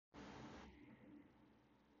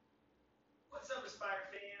up, Aspire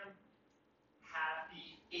fam?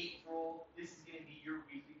 Happy April. This is going to be your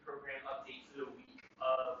weekly program update for the week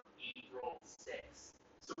of April 6th.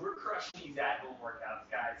 So we're crushing these at-home workouts,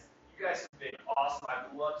 guys. You guys have been awesome. I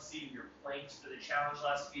love seeing your planks for the challenge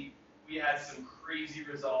last week. We had some crazy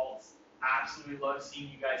results. Absolutely love seeing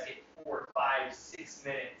you guys hit 4, 5, 6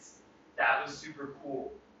 minutes. That was super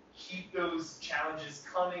cool. Keep those challenges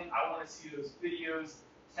coming. I want to see those videos.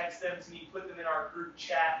 Text them to me, put them in our group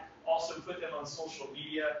chat, also put them on social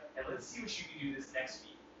media, and let's see what you can do this next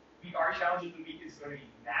week. Our challenge of the week is going to be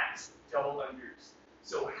max double unders.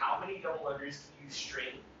 So how many double unders can you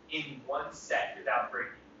string in one set without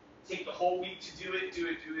breaking? Take the whole week to do it as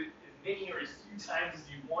many or as few times as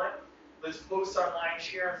you want. Let's post online,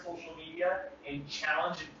 share on social media, and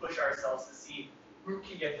challenge and push ourselves to see who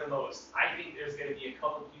can get the most. I think there's going to be a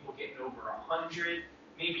couple people getting over 100,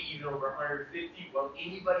 maybe even over 150. Will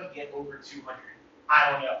anybody get over 200?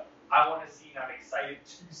 I don't know. I want to see, and I'm excited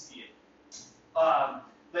to see it.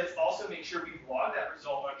 Let's also make sure we log that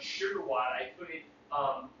result on SugarWatt. I put it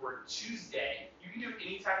for Tuesday. You can do it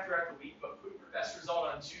anytime throughout the week, but put your best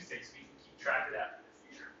result on Tuesday so we can keep track of that for the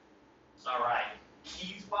future. All right.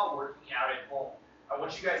 Keys while working out at home. I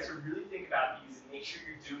want you guys to really think about these and make sure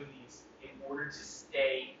you're doing these in order to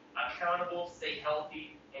stay accountable, stay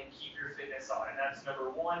healthy, and keep your fitness on. And that's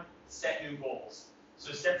number one, set new goals.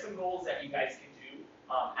 So set some goals that you guys can do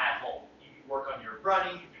at home. You can work on your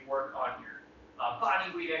running, you can work on your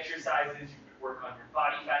body weight exercises, you can work on your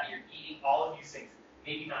body fat, your eating, all of these things.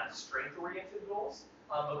 Maybe not strength-oriented goals,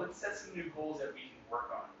 but let's set some new goals that we can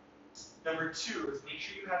work on. Number two is make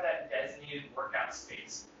sure you have that designated workout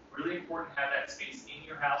space. Really important to have that space in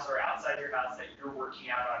your house or outside your house that you're working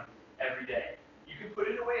out on every day. You can put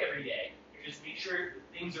it away every day. You just make sure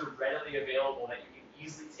the things are readily available that you can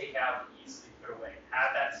easily take out and easily put away.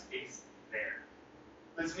 Have that space there.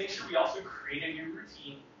 Let's make sure we also create a new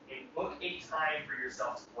routine and book a time for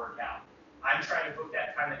yourself to work out. I'm trying to book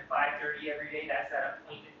that time at 5:30 every day. That's that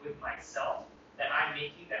appointment with myself that I'm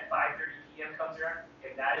making, that 5:30 p.m. comes around,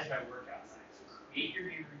 and that is my workout time. So create your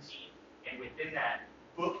new routine, and within that,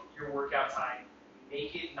 book your workout time,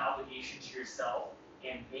 make it an obligation to yourself,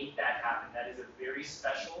 and make that happen. That is a very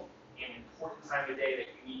special and important time of day that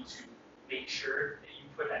you need to make sure that you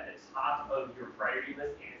put at the top of your priority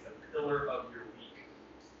list and is a pillar of your week.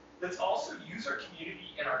 Let's also use our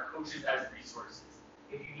community and our coaches as resources.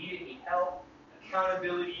 If you need any help,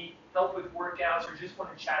 accountability, help with workouts, or just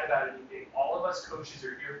want to chat about anything, all of us coaches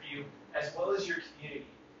are here for you, as well as your community.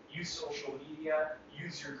 Use social media,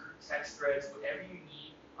 use your group text threads, whatever you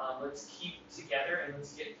need. Let's keep together and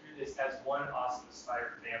let's get through this as one awesome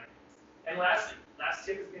Aspire family. And lastly, last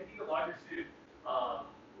tip is going to be to log your food.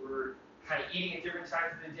 We're kind of eating at different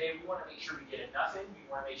times of the day. We want to make sure we get enough in. We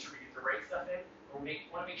want to make sure we get the right stuff in. And we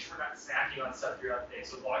want to make sure we're not snacking on stuff throughout the day.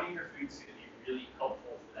 So logging your food is going to be really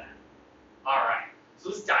helpful for that. All right, so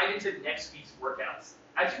let's dive into next week's workouts.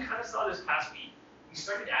 As you kind of saw this past week, we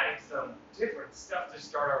started adding some different stuff to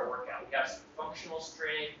start our workout. We have some functional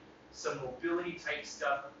strength, some mobility type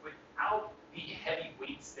stuff without the heavy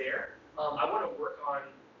weights there. I want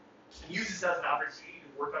to use this as an opportunity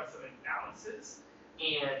to work on some imbalances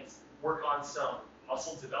and work on some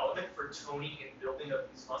muscle development for toning and building of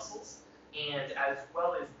these muscles, and as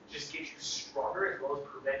well as just get you stronger as well as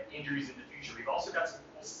prevent injuries in the future. We've also got some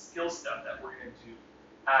cool skill stuff that we're going to do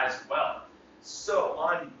as well. So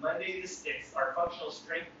on Monday the 6th, our functional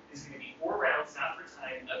strength is going to be 4 rounds, not for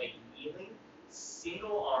time, of a kneeling,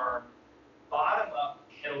 single arm, bottom up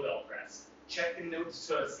kettlebell press. Check the notes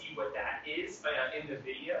to see what that is in the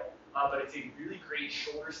video, but it's a really great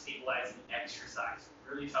shoulder stabilizing exercise,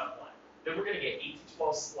 really tough one. Then we're going to get 8 to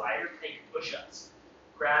 12 slider type push-ups.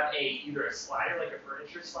 Grab either a slider like a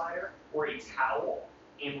furniture slider or a towel,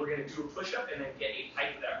 and we're going to do a push-up and then get a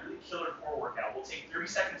type of that really killer core workout. We'll take 30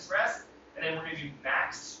 seconds rest, and then we're going to do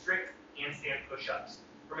max strict handstand push-ups.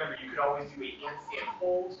 Remember, you could always do a handstand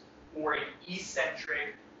hold or an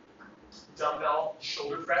eccentric dumbbell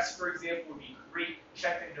shoulder press, for example, would be great.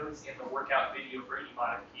 Check the notes in the workout video for any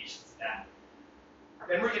modifications to that.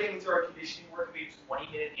 Then we're getting into our conditioning work. We have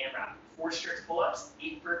 20-minute AMRAP, 4 strict pull-ups,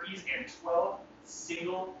 8 burpees, and 12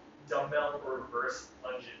 single dumbbell or reverse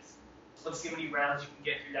lunges. Let's see how many rounds you can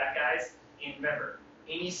get through that, guys. And remember,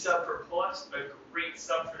 any sub for pull-ups, a great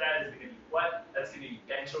sub for that is going to be what? That's going to be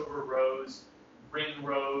bent over rows, ring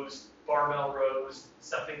rows, barbell rows,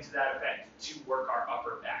 something to that effect to work our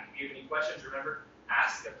upper back. If you have any questions, remember,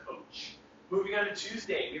 ask a coach. Moving on to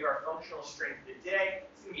Tuesday, we have our functional strength of the day.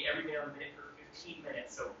 It's going to be every day on the minute for 15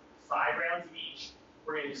 minutes, so 5 rounds of each.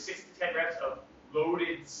 We're going to do 6 to 10 reps of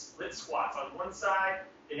loaded split squats on one side,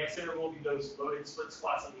 The next interval will be those loaded split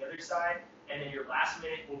squats on the other side, and then your last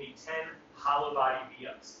minute will be 10 hollow body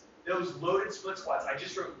V-ups. Those loaded split squats, I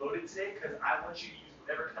just wrote loaded today because I want you to use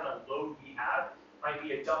whatever kind of load we have. Might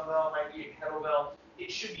be a dumbbell, might be a kettlebell. It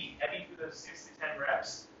should be heavy for those 6 to 10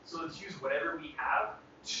 reps. So let's use whatever we have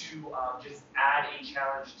to just add a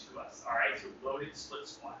challenge to us. All right, so loaded split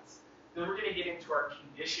squats. Then we're going to get into our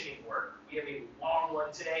conditioning work. We have a long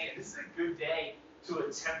one today, and this is a good day to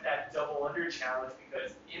attempt that double under challenge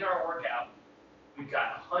because in our workout, we've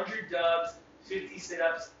got 100 dubs, 50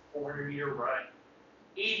 sit-ups, 400-meter run.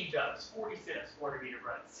 80 dubs, 40 sit-ups, 400-meter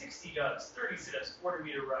run. 60 dubs, 30 sit-ups,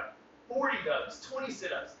 400-meter run. 40 dubs, 20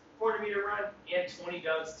 sit-ups, 400-meter run, and 20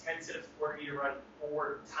 dubs, 10 sit-ups, 400-meter run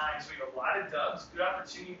 4 times. So we have a lot of dubs. Good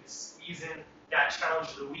opportunity to squeeze in that challenge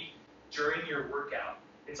of the week during your workout.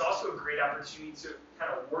 It's also a great opportunity to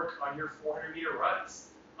kind of work on your 400-meter runs.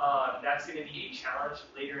 That's going to be a challenge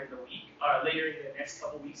later in the week, later in the next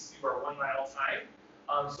couple weeks through our 1 mile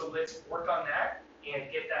time. So let's work on that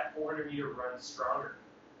and get that 400-meter run stronger.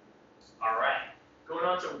 All right, going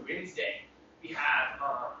on to Wednesday, we have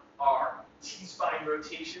our T-spine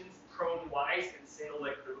rotations, prone wise, and single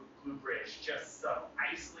leg glute bridge. Just some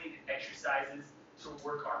isolated exercises to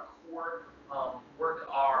work our core, work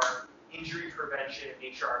our injury prevention, and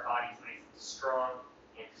make sure our body's nice and strong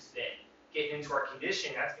and fit. Getting into our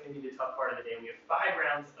conditioning, that's going to be the tough part of the day. We have 5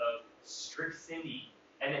 rounds of strict Cindy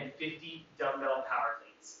and then 50 dumbbell power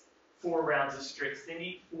cleans. 4 rounds of strict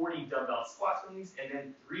Cindy, 40 dumbbell squat cleans, and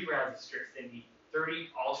then 3 rounds of strict Cindy, 30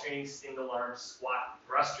 alternating single arm squat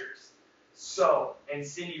thrusters. So, and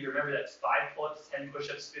Cindy, remember that's 5 pull-ups, 10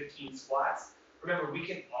 push-ups, 15 squats. Remember, we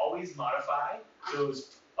can always modify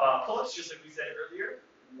those pull-ups, just like we said earlier,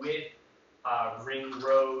 with ring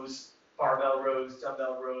rows, barbell rows,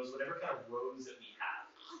 dumbbell rows, whatever kind of rows that we have.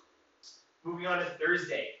 Moving on to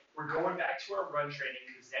Thursday, we're going back to our run training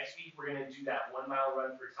because next week we're going to do that 1 mile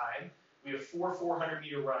run for time. We have 4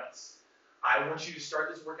 400-meter runs. I want you to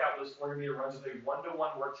start this workout with those 400-meter runs with a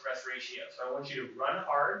 1-to-1 work-to-rest ratio. So I want you to run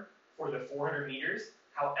hard for the 400 meters.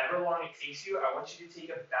 However long it takes you, I want you to take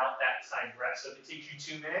about that time rest. So if it takes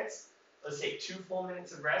you 2 minutes, let's take 2 full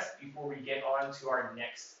minutes of rest before we get on to our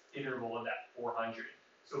next interval of that 400.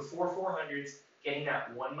 So 4 400s, getting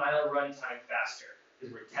that 1 mile run time faster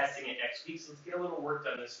because we're testing it next week. So let's get a little work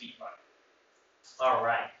done this week, buddy. All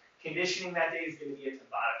right. Conditioning that day is going to be a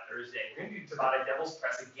Tabata Thursday. We're going to do Tabata Devil's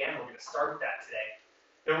Press again. We're going to start with that today.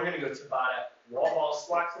 Then we're going to go Tabata Wall Ball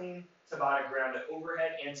Squat Clean, Tabata Grounded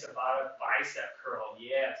Overhead, and Tabata Bicep Curl.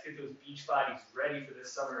 Yeah, let's get those beach bodies ready for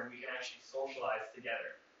this summer and we can actually socialize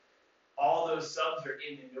together. All those subs are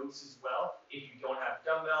in the notes as well. If you don't have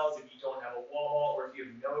dumbbells, if you don't have a wall, or if you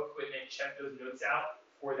have no equipment, check those notes out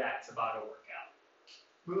for that Tabata workout.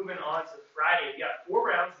 Moving on to Friday, we got 4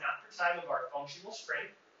 rounds, not for time, of our functional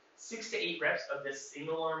strength, 6 to 8 reps of this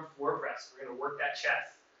single arm floor press. We're going to work that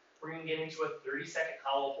chest. We're going to get into a 30-second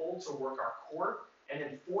hollow hold to work our core, and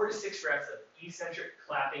then 4 to 6 reps of eccentric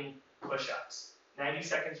clapping push-ups. 90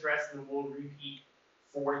 seconds rest, and then we'll repeat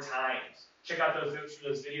 4 times. Check out those notes for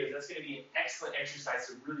those videos. That's going to be an excellent exercise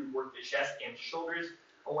to really work the chest and shoulders.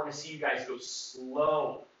 I want to see you guys go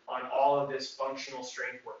slow on all of this functional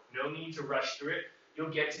strength work. No need to rush through it. You'll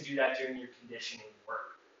get to do that during your conditioning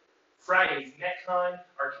work. Friday's Metcon,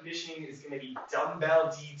 our conditioning is going to be dumbbell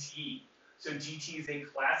DT. So DT is a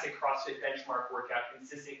classic CrossFit benchmark workout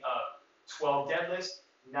consisting of 12 deadlifts,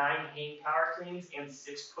 9 hang power cleans, and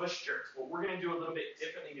 6 push jerks. What we're going to do a little bit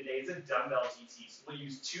differently today is a dumbbell DT. So we'll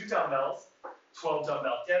use 2 dumbbells, 12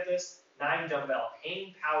 dumbbell deadlifts, 9 dumbbell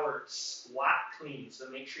hang power squat cleans. So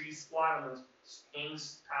make sure you squat on those hang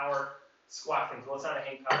power squat cleans. Well, it's not a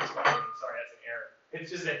hang power squat clean. Sorry, that's an error. It's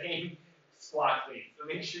just a hang squat clean. So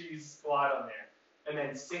make sure you squat on there. And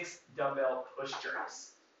then 6 dumbbell push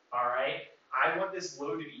jerks. All right? I want this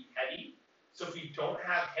load to be heavy. So if we don't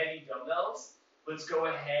have heavy dumbbells, let's go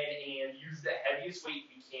ahead and use the heaviest weight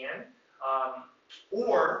we can.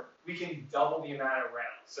 Or we can double the amount of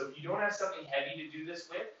rounds. So if you don't have something heavy to do this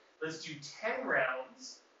with, let's do 10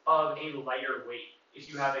 rounds of a lighter weight. If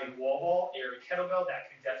you have a wall ball or a kettlebell, that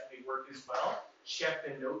could definitely work as well. Check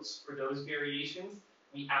the notes for those variations.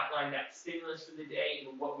 We outline that stimulus for the day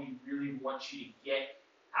and what we really want you to get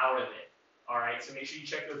out of it. All right, so make sure you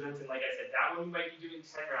check those notes. And like I said, that one you might be doing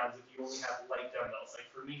 10 rounds if you only have light dumbbells. Like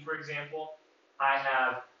for me, for example, I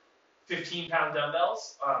have 15-pound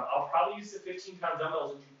dumbbells. I'll probably use the 15-pound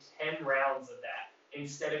dumbbells and do 10 rounds of that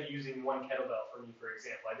instead of using 1 kettlebell for me, for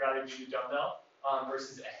example. I'd rather do a dumbbell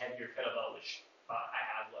versus a heavier kettlebell, which I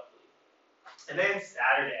have luckily. And then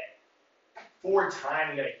Saturday, for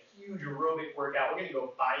time, we got a huge aerobic workout. We're going to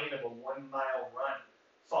go buy-in of a 1 mile run.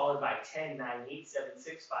 followed by 10, 9, 8, 7,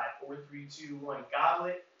 6, 5, 4, 3, 2, 1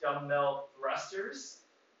 goblet dumbbell thrusters.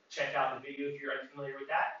 Check out the video if you're unfamiliar with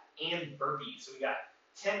that. And burpees. So we got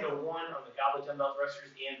 10 to 1 on the goblet dumbbell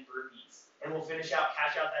thrusters and burpees. And we'll finish out,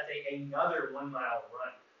 cash out that day, another 1 mile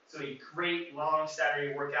run. So a great long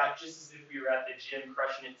Saturday workout, just as if we were at the gym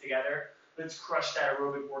crushing it together. Let's crush that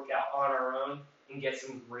aerobic workout on our own and get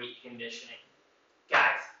some great conditioning.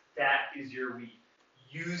 Guys, that is your week.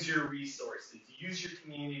 Use your resources. Use your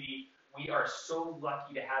community. We are so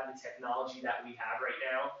lucky to have the technology that we have right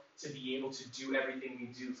now to be able to do everything we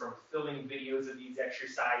do, from filming videos of these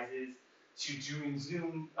exercises to doing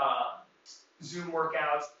Zoom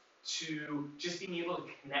workouts to just being able to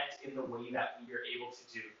connect in the way that we are able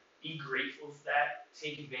to do. Be grateful for that,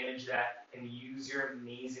 take advantage of that, and use your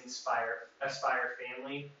amazing Aspire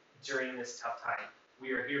family during this tough time.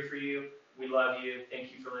 We are here for you. We love you.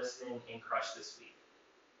 Thank you for listening, and crush this week.